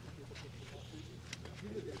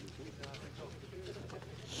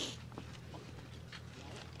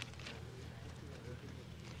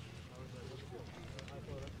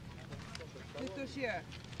 Here.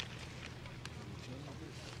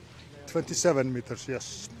 27 meters,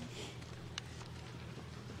 yes.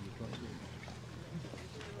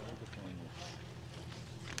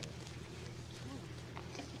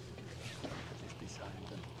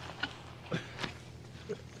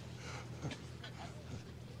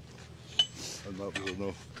 And that was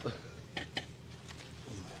enough.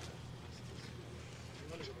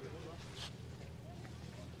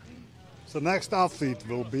 So next athlete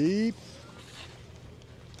will be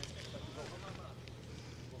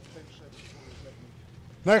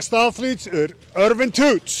Ervin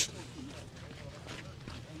Toots,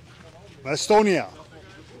 Estonia.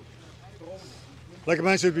 Like I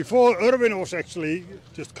mentioned before, Ervin was actually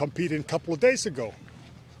just competing a couple of days ago.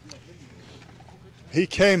 He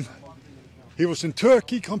was in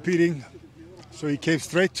Turkey competing, so he came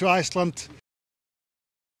straight to Iceland.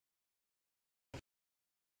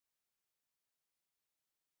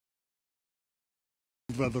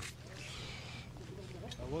 Weather.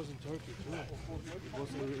 I was in Turkey too.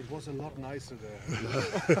 It was a lot nicer there.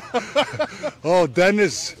 Oh,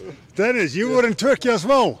 Dennis, you were in Turkey as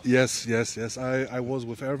well. Yes. I was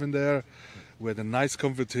with Erwin there. We had a nice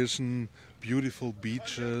competition, beautiful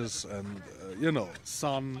beaches, and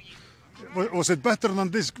sun. Was it better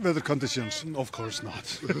than these weather conditions? Of course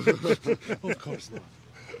not. Of course not.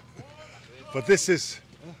 But this is.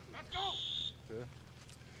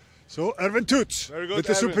 So Ervin Toots with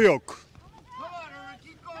the super yoke. Come on, Erwin,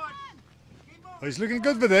 keep going. Keep moving. Oh, he's looking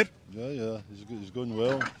good with it. Yeah, he's going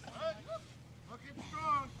well. Looking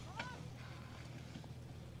strong.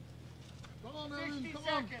 Come on, 60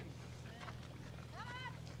 seconds.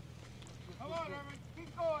 Come on, Erwin,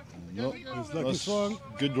 keep going. No, Keep moving. looking strong.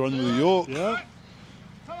 Good run with the yoke. Yeah.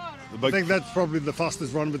 Come on, The Erwin. I big, think that's probably the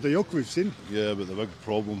fastest run with the yoke we've seen. yeah, but the big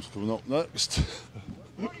problem's coming up next.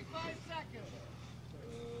 45 seconds.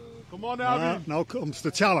 Come on, Now comes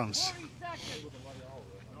the challenge.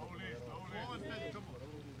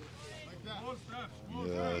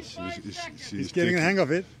 40 seconds. Yes, He's getting the hang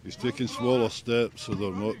of it. He's taking smaller steps so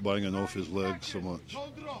they're not banging off his legs so much.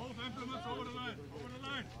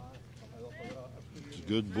 It's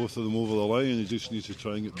good, both of them over the line, and he just needs to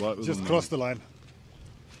try and get back with Just them. cross the line.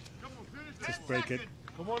 Just break it.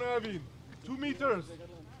 Come on, Erwin. 2 meters.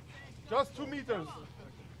 Just 2 meters.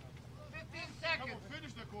 15 seconds.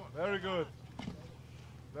 Very good.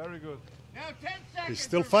 Very good. Now 10 seconds. He's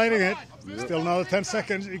still fighting it. Still another 10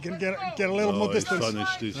 seconds. He can get a little more He's distance.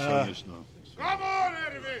 finished, he's finished now. Come on,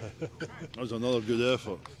 Erwin. That was another good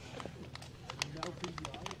effort.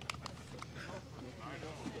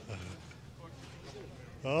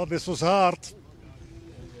 Oh, this was hard.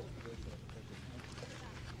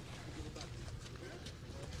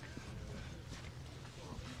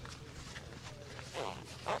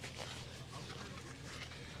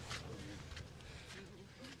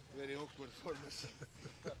 Very awkward for us.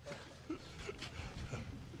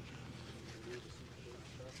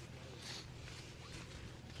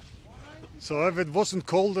 So if it wasn't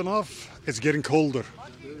cold enough, it's getting colder.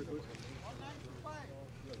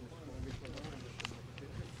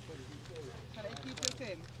 Can I keep this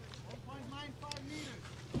in?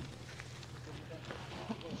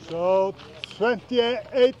 So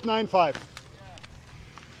 28.95.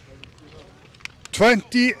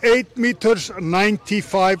 28 meters,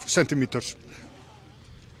 95 centimeters.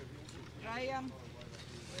 Ryan.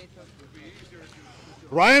 Wait.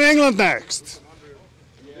 Ryan England next.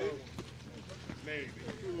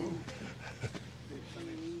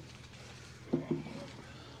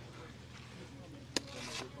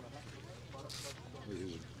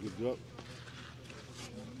 Good drop.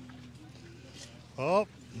 Oh.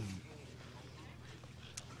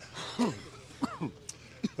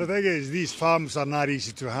 The thing is, these farms are not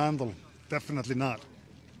easy to handle. Definitely not.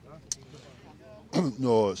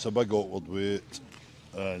 No, it's a big awkward weight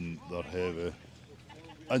and they're heavy.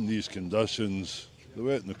 In these conditions, the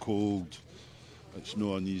wet and the cold, it's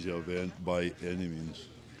not an easy event by any means.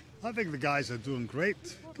 I think the guys are doing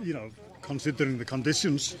great, you know, considering the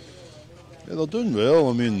conditions. Yeah, they're doing well.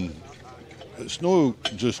 I mean, it's not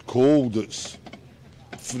just cold, it's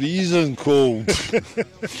freezing cold.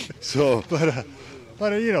 So,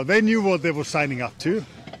 But you know, they knew what they were signing up to.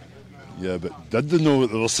 yeah, but did they know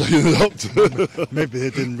what they were signing up to? Maybe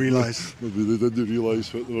they didn't realise. Maybe they didn't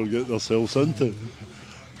realise what they were getting themselves into.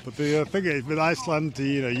 But the thing is, with Iceland,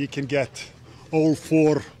 you know, you can get all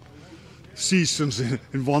 4 seasons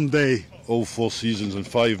in one day. All 4 seasons in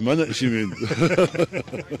 5 minutes, you mean?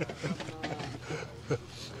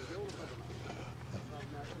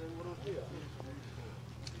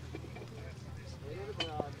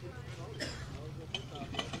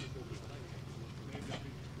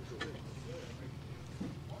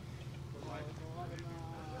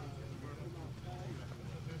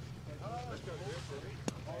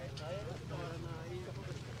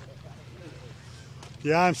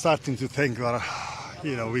 Yeah, I'm starting to think that,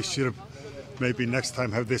 you know, we should have maybe next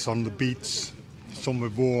time have this on the beach, somewhere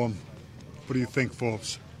warm. What do you think,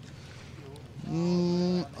 Forbes?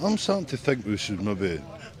 I'm starting to think we should maybe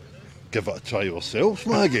give it a try ourselves,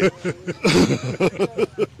 Maggie.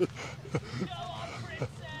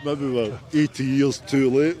 Maybe we're 80 years too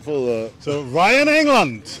late for that. So, Ryan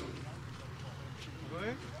England.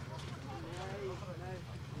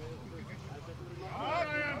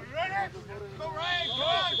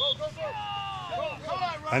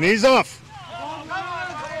 And he's off.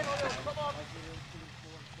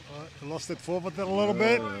 Lost it forward there a little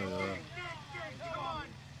bit.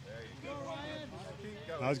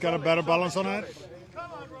 Now he's got a better balance on it.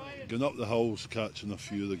 Going up the hills, catching a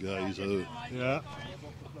few of the guys out. Yeah.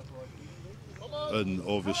 And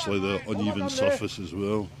obviously the uneven surface as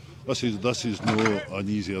well. This is no an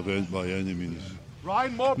easy event by any means.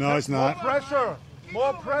 Ryan, No, it's not.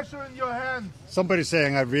 More pressure in your hands. Somebody's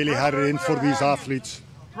saying I really had it in for these athletes.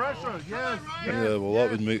 Pressure, yes. Yeah, well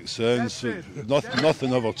that would make sense.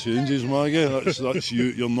 Nothing ever changes, Maggie. That's you.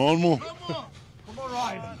 You're normal. Come on,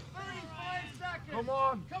 Ryan. Come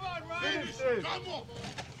on. Finish this.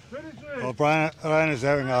 Finish it. Well, Ryan is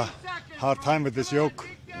having a hard time with this yoke.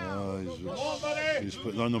 He's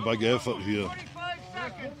putting on a big effort here. He's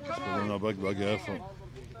putting on a big effort.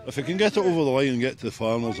 If he can get it over the line and get to the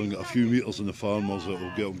farmers and get a few metres in the farmers, it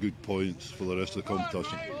will get him good points for the rest of the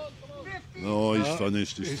competition. No, he's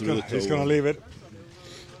finished. He's through the He's going to leave it.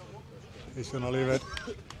 He's going to leave it.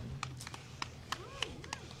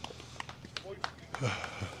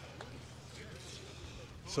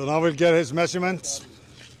 So now we'll get his measurements.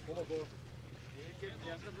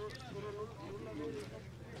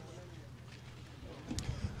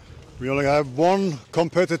 We only have one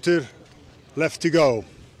competitor left to go.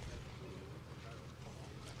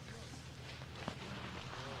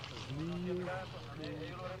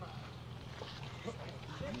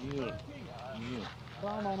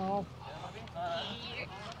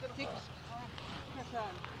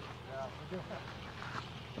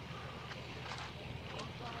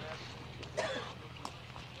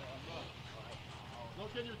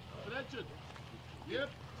 Yep.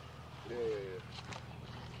 It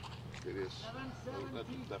is. That's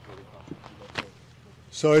definitely.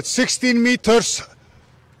 So it's 16 meters.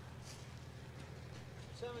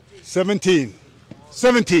 17.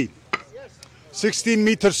 17. 16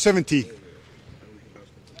 meters 17.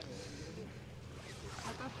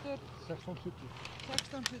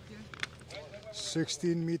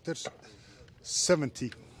 16 meters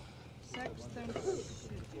 70.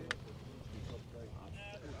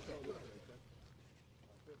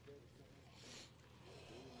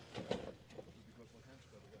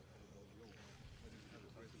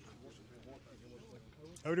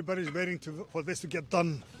 Everybody's waiting for this to get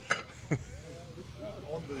done.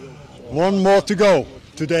 One more to go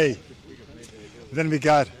today. Then we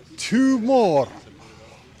got 2 more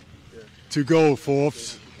to go,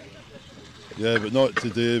 Forbes. Yeah, but not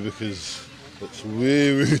today because it's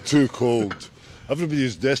way too cold.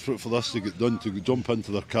 Everybody's desperate for this to get done, to jump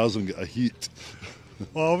into their cars and get a heat.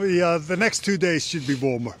 Well, the next 2 days should be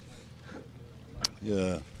warmer.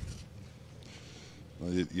 Yeah.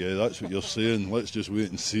 Yeah, that's what you're saying. Let's just wait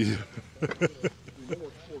and see.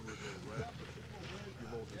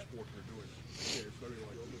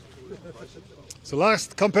 So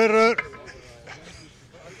last competitor,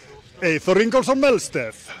 Eyþór Ingólfsson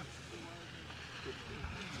Melsteff.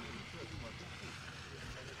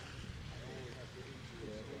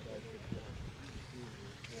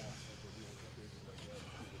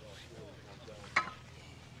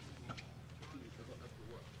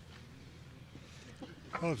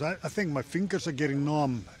 Oh, I think my fingers are getting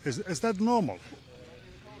numb. Is that normal?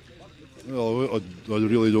 Well, I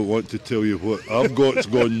really don't want to tell you what I've got's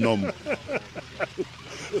gone numb. On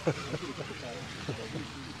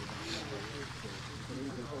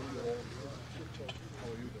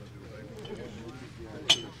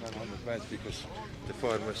the bench because the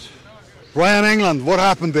farmers. Brian England, what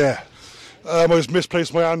happened there? I just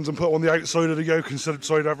misplaced my hands and put it on the outside of the yoke instead of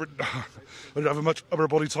side over. I didn't have a much upper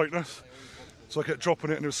body tightness, so I kept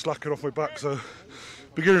dropping it and it was slacking off my back. So,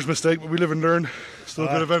 beginner's mistake, but we live and learn. Still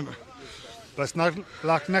a good event. Best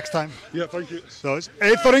luck next time. Yeah, thank you. So it's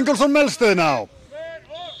Eyþór Ingólfsson Melsteff now.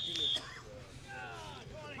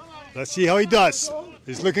 Let's see how he does.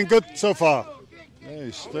 He's looking good so far. Yeah,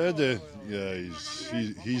 he's steady. Yeah,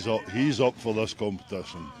 he's up for this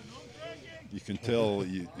competition. You can tell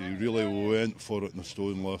he really went for it in the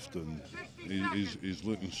stone lift, and he's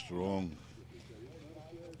looking strong.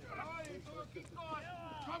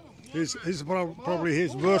 Probably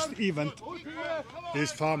his worst event is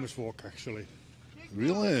farmer's walk, actually.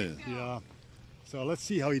 Really? Yeah. So let's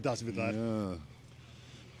see how he does with that. Yeah.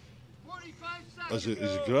 Is it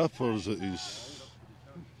his grip or is it his...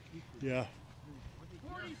 Yeah.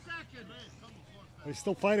 He's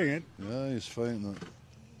still fighting it. Yeah, he's fighting it.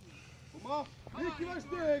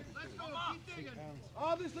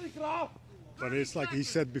 But it's like he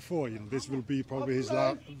said before, this will be probably his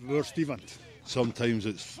worst event. Sometimes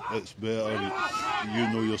it's better, you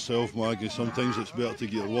know yourself, Maggie, sometimes it's better to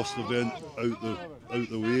get the worst event out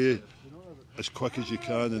the way as quick as you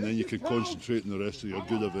can, and then you can concentrate on the rest of your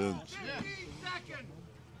good events.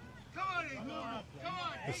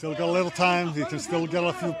 He's still got a little time, he can still get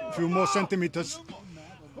a few more centimeters.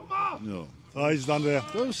 No. Oh, he's done there.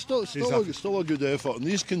 Still a good effort in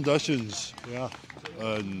these conditions. Yeah.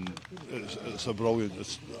 And it's a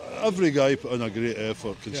brilliant. Every guy put in a great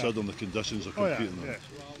effort considering the conditions they're competing in. Yeah.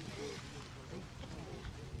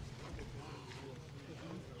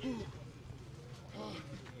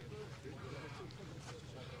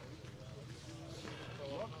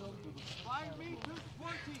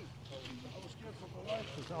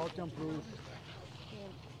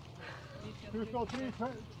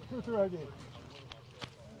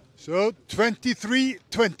 So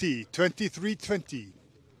 23-20.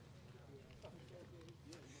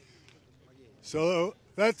 So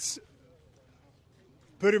that's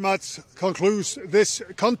pretty much concludes this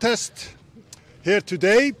contest here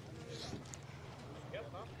today.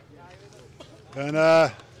 And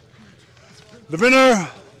the winner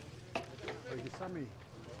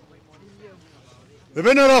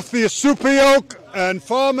of the Super Yoke and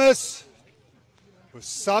Farmers was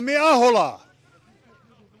Sami Ahola.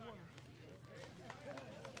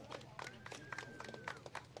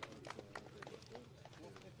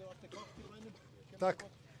 Tack.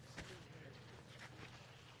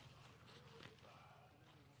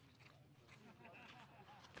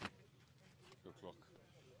 Good clock.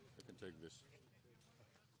 I can take this. Oh,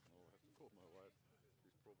 I have to call my wife.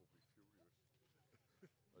 She's probably furious.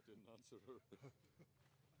 I didn't answer her.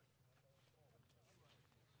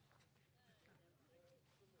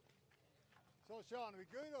 So Sean, we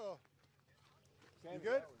good or? You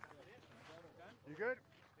good? You good?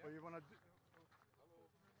 Or you wanna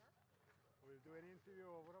do any interview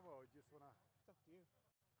or whatever, or just wanna? It's up to you.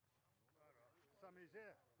 Sammy's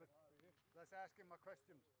here. Let's ask him a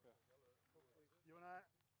question. Yeah. You wanna have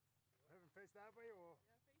him face that way or?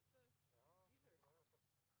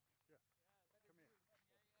 Yeah, face the Geysir.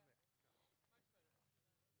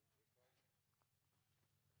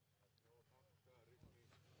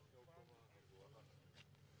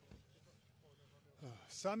 Come here.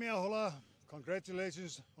 Sami Ahola,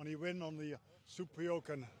 congratulations on your win on the Super Yoke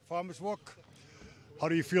and Farmers Walk. How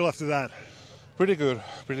do you feel after that? Pretty good.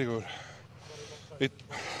 It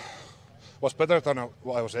was better than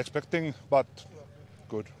what I was expecting, but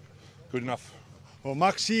good enough. Well,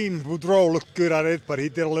 Maxime Boudreau looked good at it, but he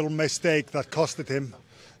did a little mistake that costed him.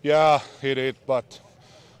 Yeah, he did, but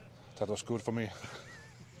that was good for me.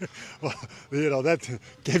 Well, that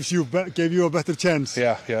gave you a better chance.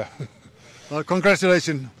 Yeah.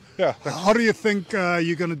 Congratulations. Yeah. How do you think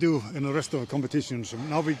you're going to do in the rest of the competitions?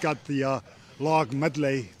 Now we got the log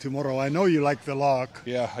medley tomorrow. I know you like the log.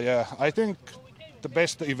 Yeah. I think the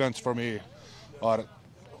best events for me are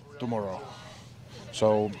tomorrow.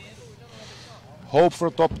 So hope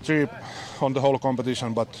for top 3 on the whole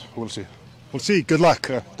competition, but we'll see. We'll see. Good luck.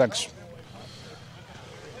 Thanks.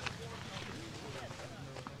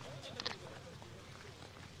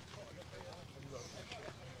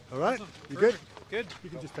 All right. You good? Good. You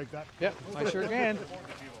can just take that. Yeah, I sure can. All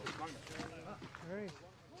right,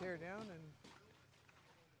 tear down and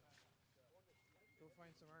go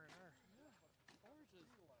find some R&R.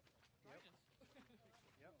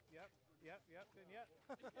 Yep, and yet.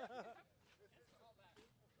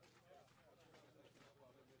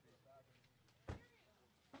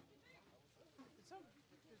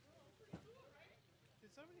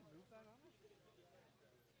 Did somebody move that on us?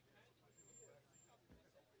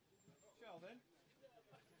 Sheldon?